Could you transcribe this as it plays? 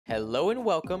Hello and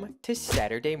welcome to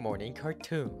Saturday Morning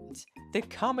Cartoons, the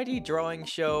comedy drawing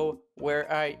show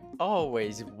where I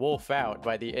always wolf out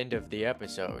by the end of the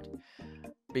episode.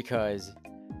 Because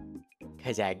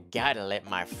I gotta let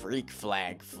my freak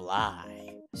flag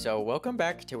fly. So welcome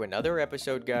back to another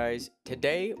episode, guys.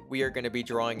 Today we are going to be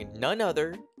drawing none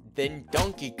other than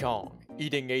Donkey Kong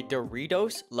eating a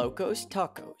Doritos Locos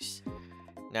Tacos.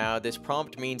 Now this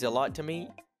prompt means a lot to me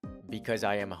because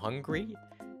I am hungry.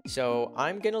 So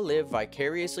I'm gonna live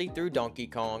vicariously through Donkey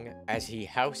Kong as he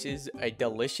houses a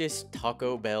delicious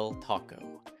Taco Bell taco.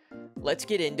 Let's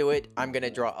get into it. I'm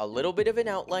gonna draw a little bit of an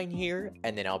outline here,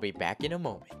 and then I'll be back in a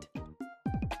moment.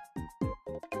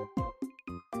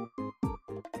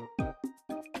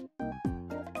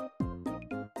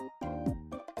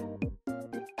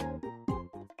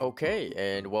 Okay,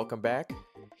 and welcome back.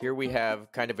 Here we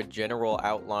have kind of a general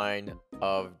outline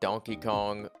of Donkey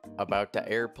Kong about to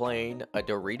airplane a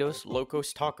Doritos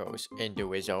Locos Tacos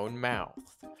into his own mouth.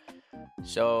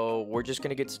 So we're just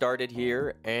gonna get started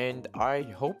here, and I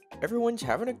hope everyone's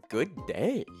having a good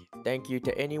day. Thank you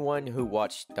to anyone who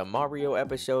watched the Mario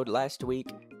episode last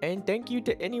week, and thank you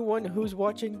to anyone who's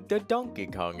watching the Donkey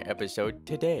Kong episode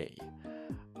today.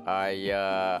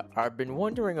 I've been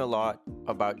wondering a lot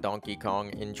about Donkey Kong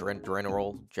in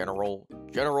General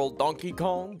Donkey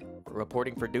Kong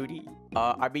reporting for duty.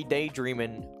 I be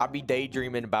daydreaming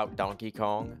about Donkey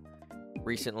Kong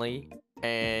recently,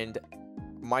 and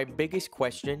my biggest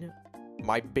question,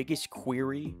 my biggest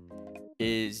query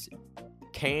is,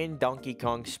 can Donkey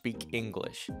Kong speak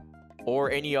English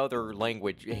or any other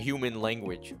language, human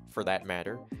language for that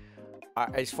matter?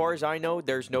 As far as I know,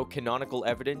 there's no canonical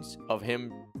evidence of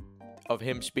him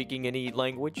speaking any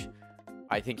language.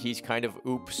 I think he's kind of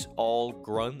oops all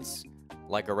grunts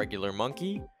like a regular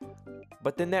monkey.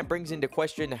 But then that brings into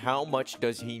question, how much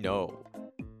does he know?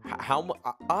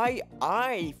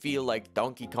 I feel like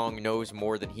Donkey Kong knows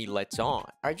more than he lets on.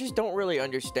 I just don't really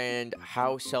understand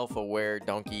how self-aware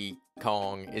Donkey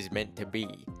Kong is meant to be.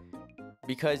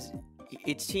 Because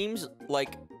it seems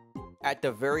like at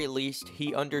the very least,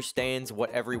 he understands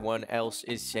what everyone else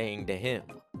is saying to him.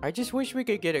 I just wish we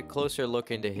could get a closer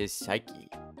look into his psyche.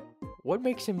 What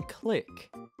makes him click?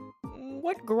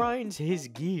 What grinds his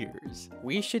gears?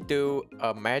 We should do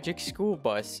a magic school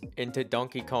bus into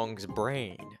Donkey Kong's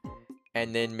brain,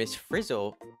 and then Miss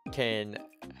Frizzle can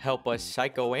help us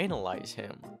psychoanalyze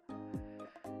him.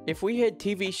 If we had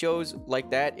TV shows like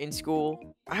that in school,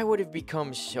 I would have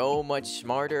become so much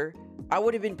smarter. I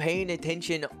would have been paying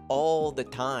attention all the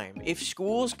time. If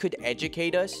schools could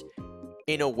educate us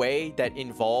in a way that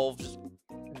involves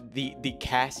the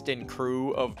cast and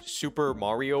crew of Super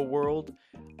Mario World,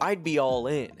 I'd be all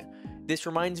in. This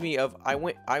reminds me of, I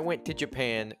went to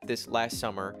Japan this last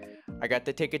summer. I got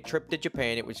to take a trip to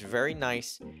Japan. It was very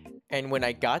nice. And when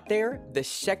I got there, the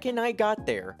second I got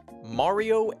there,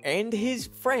 Mario and his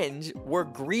friends were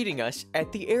greeting us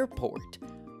at the airport.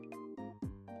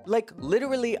 Like,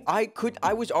 literally, I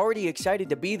was already excited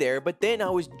to be there, but then I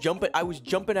was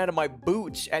jumping out of my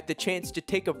boots at the chance to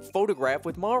take a photograph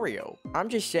with Mario. I'm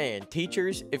just saying,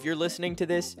 teachers, if you're listening to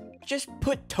this, just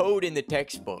put Toad in the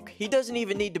textbook. He doesn't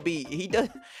even need to be, he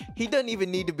doesn't even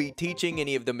need to be teaching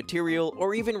any of the material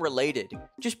or even related.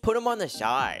 Just put him on the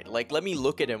side. Like, let me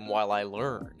look at him while I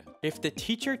learn. If the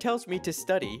teacher tells me to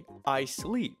study, I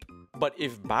sleep. But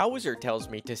if Bowser tells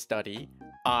me to study,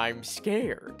 I'm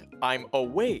scared. I'm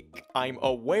awake. I'm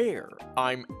aware.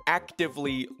 I'm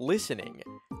actively listening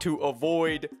to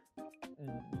avoid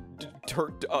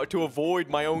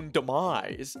my own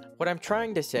demise. What I'm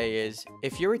trying to say is,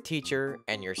 if you're a teacher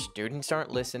and your students aren't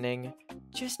listening,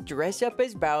 just dress up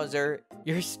as Bowser.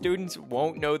 Your students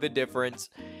won't know the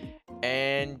difference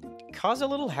and cause a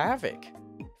little havoc.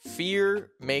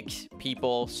 Fear makes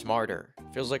people smarter.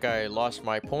 Feels like I lost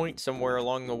my point somewhere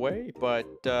along the way, but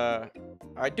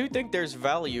I do think there's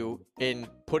value in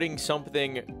putting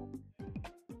something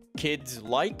kids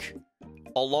like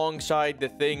alongside the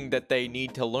thing that they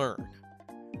need to learn.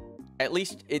 At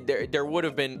least there would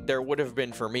have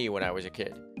been for me when I was a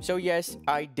kid. So yes,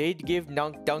 I did give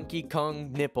Donkey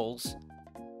Kong nipples.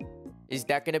 Is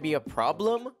that gonna be a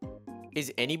problem?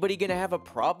 Is anybody gonna have a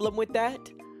problem with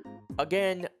that?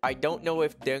 Again, I don't know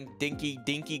if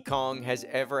Dinky Kong has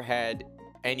ever had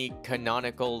any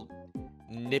canonical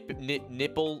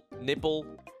nipple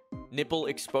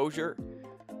exposure,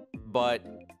 but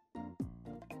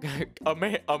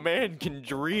a man can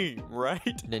dream,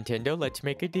 right? Nintendo, let's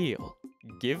make a deal.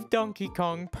 Give Donkey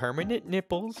Kong permanent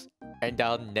nipples, and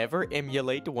I'll never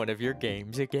emulate one of your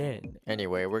games again.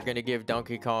 Anyway, we're gonna give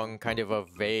Donkey Kong kind of a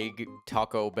vague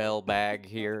Taco Bell bag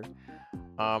here.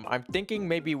 I'm thinking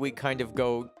maybe we kind of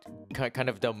go kind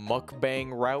of the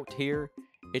mukbang route here.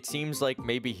 It seems like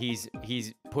maybe he's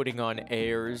putting on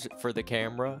airs for the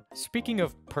camera. Speaking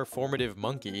of performative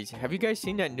monkeys, have you guys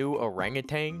seen that new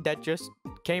orangutan that just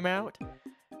came out?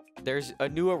 There's a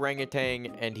new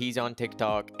orangutan and he's on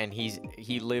TikTok and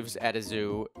he lives at a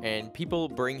zoo and people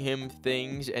bring him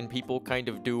things and people kind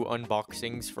of do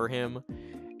unboxings for him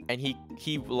and he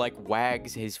like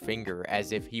wags his finger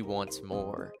as if he wants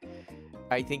more.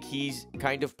 I think he's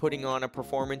kind of putting on a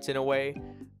performance in a way,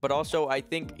 but also I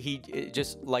think he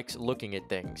just likes looking at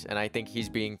things and I think he's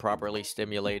being properly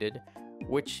stimulated,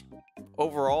 which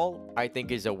overall I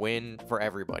think is a win for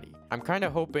everybody. I'm kind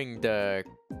of hoping the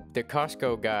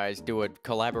Costco guys do a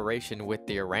collaboration with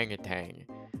the orangutan.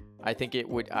 I think it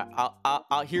would.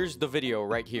 Here's the video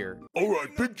right here. All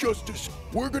right, Big Justice,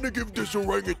 we're gonna give this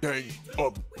orangutan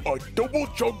a double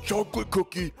chunk chocolate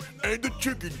cookie and a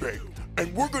chicken bake,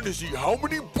 and we're gonna see how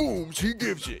many booms he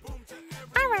gives it.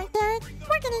 All right, Dad,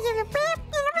 we're gonna give it.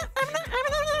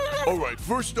 All right,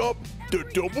 first up, the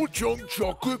double chunk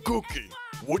chocolate cookie.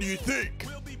 What do you think?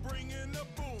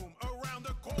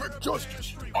 Big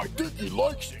Justice, I think he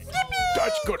likes it.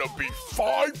 That's gonna be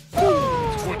 5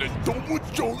 booms for the double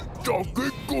chunk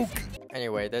chocolate cookie.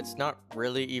 Anyway, that's not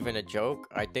really even a joke.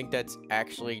 I think that's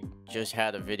actually just how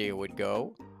the video would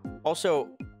go. Also,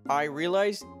 I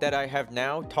realized that I have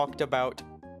now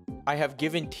I have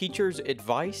given teachers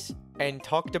advice and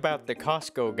talked about the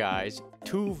Costco guys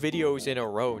 2 videos in a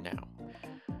row now.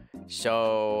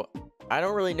 So, I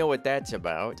don't really know what that's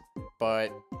about,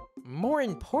 but more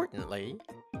importantly,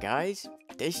 guys,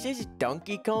 this is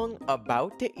Donkey Kong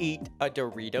about to eat a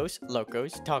Doritos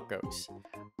Locos Tacos.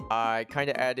 I kind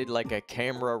of added like a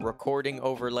camera recording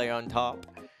overlay on top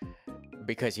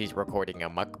because he's recording a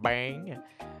mukbang.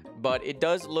 But it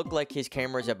does look like his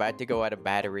camera's about to go out of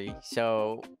battery,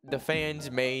 so the fans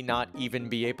may not even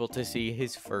be able to see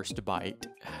his first bite.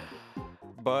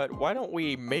 But why don't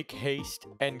we make haste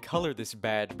and color this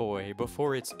bad boy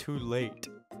before it's too late?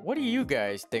 What do you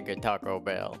guys think of Taco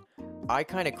Bell? I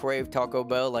kind of crave Taco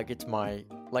Bell like it's my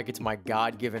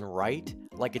God-given right,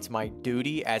 like it's my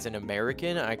duty as an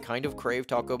American. I kind of crave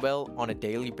Taco Bell on a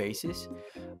daily basis,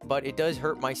 but it does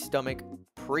hurt my stomach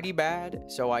pretty bad,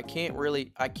 so I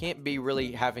can't be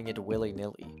really having it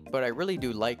willy-nilly, but I really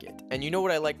do like it. And you know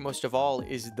what I like most of all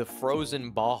is the frozen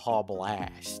Baja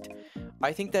Blast.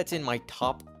 I think that's in my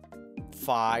top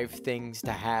 5 things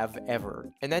to have ever,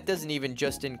 and that doesn't even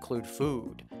just include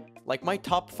food. Like my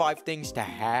top 5 things to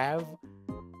have,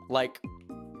 like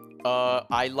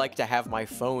I like to have my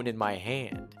phone in my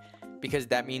hand because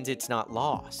that means it's not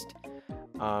lost.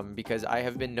 Because I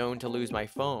have been known to lose my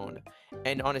phone.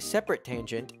 And on a separate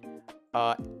tangent,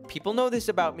 people know this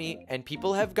about me and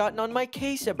people have gotten on my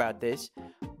case about this,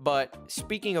 but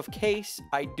speaking of case,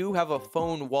 I do have a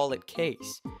phone wallet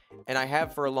case. And I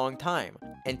have for a long time.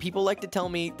 And people like to tell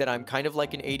me that I'm kind of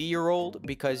like an 80-year-old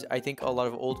because I think a lot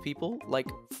of old people like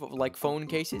phone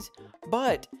cases.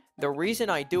 But the reason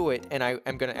I do it, and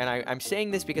I'm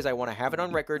saying this because I want to have it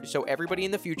on record so everybody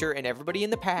in the future and everybody in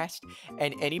the past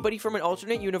and anybody from an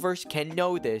alternate universe can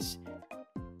know this.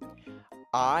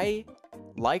 I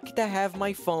like to have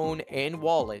my phone and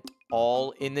wallet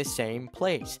all in the same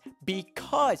place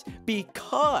because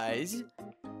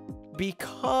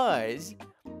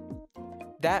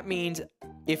that means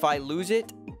if I lose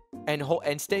it,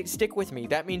 and stick with me,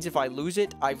 that means if I lose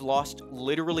it, I've lost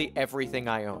literally everything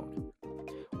I own.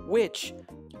 Which,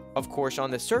 of course,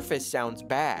 on the surface sounds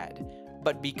bad,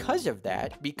 but because of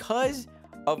that, because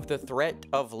of the threat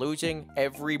of losing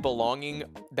every belonging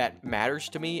that matters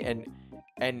to me and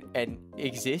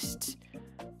exists,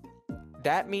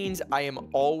 that means I am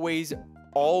always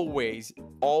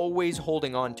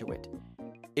holding on to it.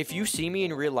 If you see me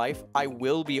in real life, I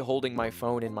will be holding my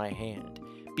phone in my hand.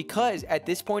 Because at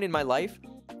this point in my life,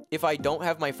 if I don't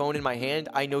have my phone in my hand,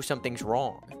 I know something's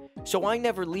wrong. So I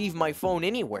never leave my phone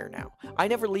anywhere now. I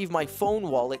never leave my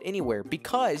phone wallet anywhere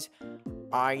because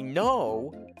I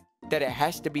know that it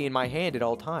has to be in my hand at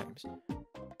all times.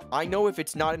 I know if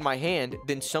it's not in my hand,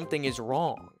 then something is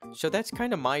wrong. So that's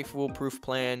kind of my foolproof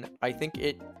plan. I think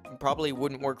it probably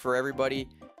wouldn't work for everybody,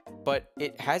 but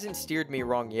it hasn't steered me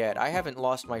wrong yet. I haven't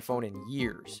lost my phone in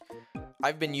years.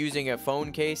 I've been using a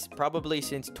phone case probably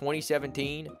since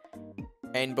 2017.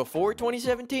 And before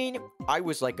 2017, I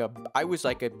was like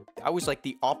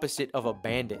the opposite of a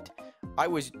bandit. I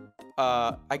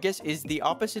guess is the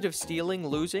opposite of stealing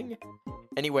losing?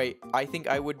 Anyway, I think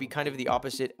I would be kind of the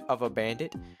opposite of a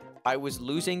bandit. I was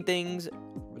losing things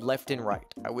left and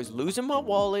right. I was losing my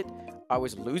wallet. I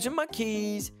was losing my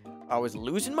keys. I was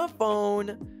losing my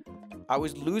phone. I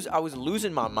was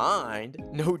losing my mind,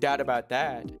 no doubt about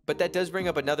that. But that does bring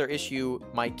up another issue,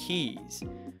 my keys.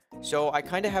 So I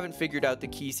kind of haven't figured out the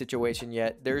key situation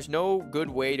yet. There's no good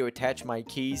way to attach my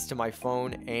keys to my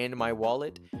phone and my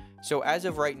wallet. So as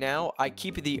of right now, I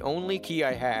keep the only key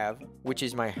I have, which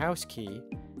is my house key,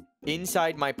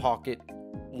 inside my pocket,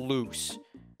 loose.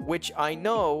 Which I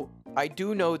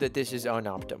do know that this is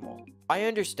unoptimal. I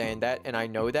understand that, and I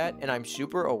know that, and I'm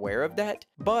super aware of that.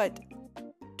 But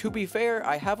to be fair,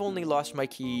 I have only lost my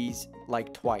keys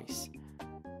like twice.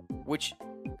 Which,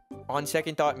 on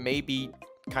second thought, may be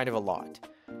kind of a lot.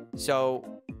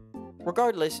 So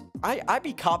regardless, I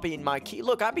be copying my key.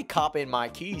 Look, I be copying my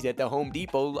keys at the Home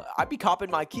Depot. I be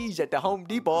copying my keys at the Home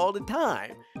Depot all the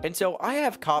time. And so I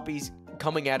have copies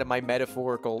coming out of my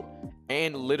metaphorical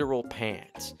and literal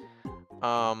pants.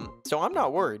 So I'm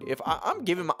not worried. If I'm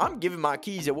giving my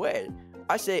keys away.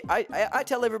 I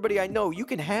tell everybody I know, you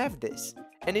can have this.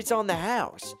 And it's on the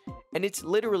house. And it's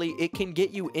literally, it can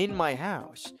get you in my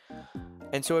house.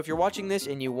 And so if you're watching this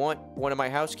and you want one of my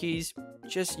house keys,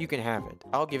 you can have it.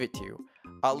 I'll give it to you.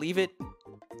 I'll leave it.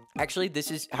 Actually,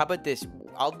 how about this?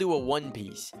 I'll do a one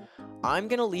piece. I'm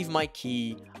gonna leave my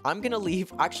key.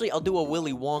 Actually, I'll do a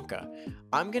Willy Wonka.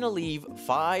 I'm gonna leave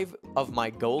 5 of my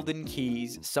golden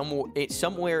keys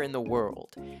somewhere in the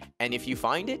world. And if you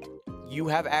find it, you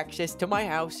have access to my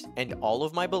house and all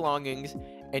of my belongings,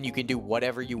 and you can do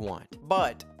whatever you want.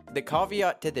 But the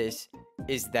caveat to this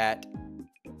is that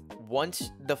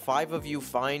once the 5 of you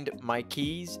find my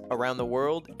keys around the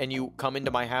world and you come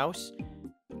into my house,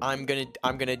 I'm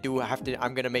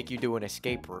gonna make you do an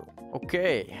escape room.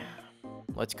 Okay,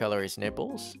 let's color his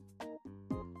nipples.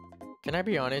 Can I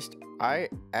be honest? I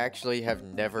actually have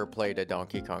never played a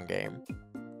Donkey Kong game.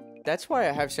 That's why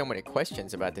I have so many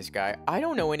questions about this guy. I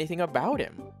don't know anything about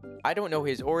him. I don't know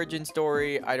his origin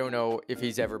story. I don't know if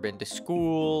he's ever been to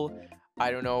school.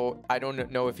 I don't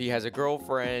know if he has a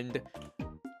girlfriend.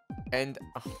 And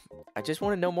I just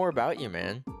want to know more about you,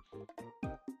 man.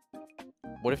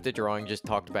 What if the drawing just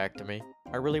talked back to me?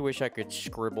 I really wish I could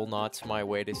scribble knots my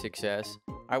way to success.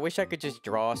 I wish I could just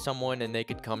draw someone and they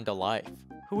could come to life.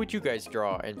 Who would you guys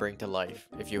draw and bring to life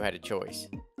if you had a choice?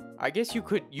 I guess you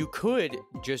could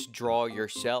just draw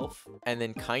yourself and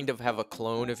then kind of have a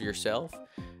clone of yourself.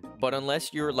 But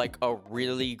unless you're like a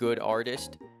really good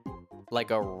artist,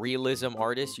 like a realism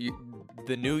artist,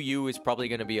 the new you is probably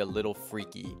gonna be a little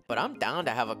freaky. But I'm down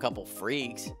to have a couple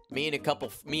freaks. Me and a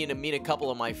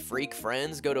couple of my freak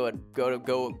friends going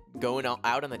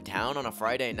out on the town on a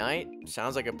Friday night.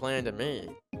 Sounds like a plan to me.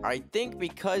 I think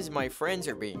because my friends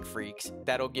are being freaks,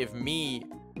 that'll give me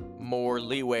more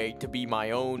leeway to be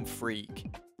my own freak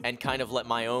and kind of let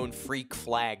my own freak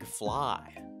flag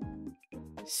fly.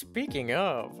 Speaking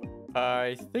of,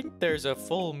 I think there's a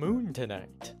full moon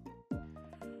tonight.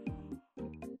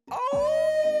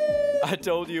 Oh! I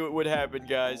told you it would happen,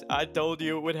 guys. I told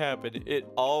you it would happen. It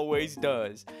always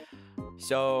does.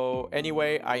 So,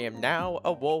 anyway, I am now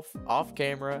a wolf off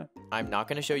camera. I'm not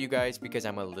going to show you guys because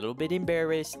I'm a little bit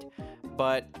embarrassed.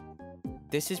 But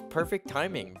this is perfect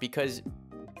timing because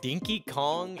Dinky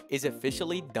Kong is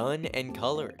officially done and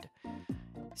colored.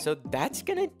 So that's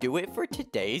gonna do it for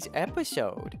today's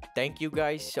episode. Thank you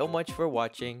guys so much for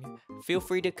watching. Feel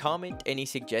free to comment any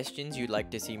suggestions you'd like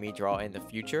to see me draw in the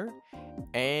future.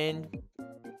 And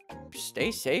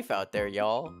stay safe out there,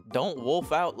 y'all. Don't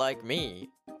wolf out like me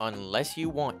unless you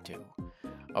want to.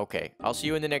 Okay, I'll see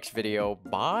you in the next video.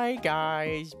 Bye,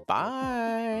 guys.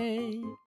 Bye.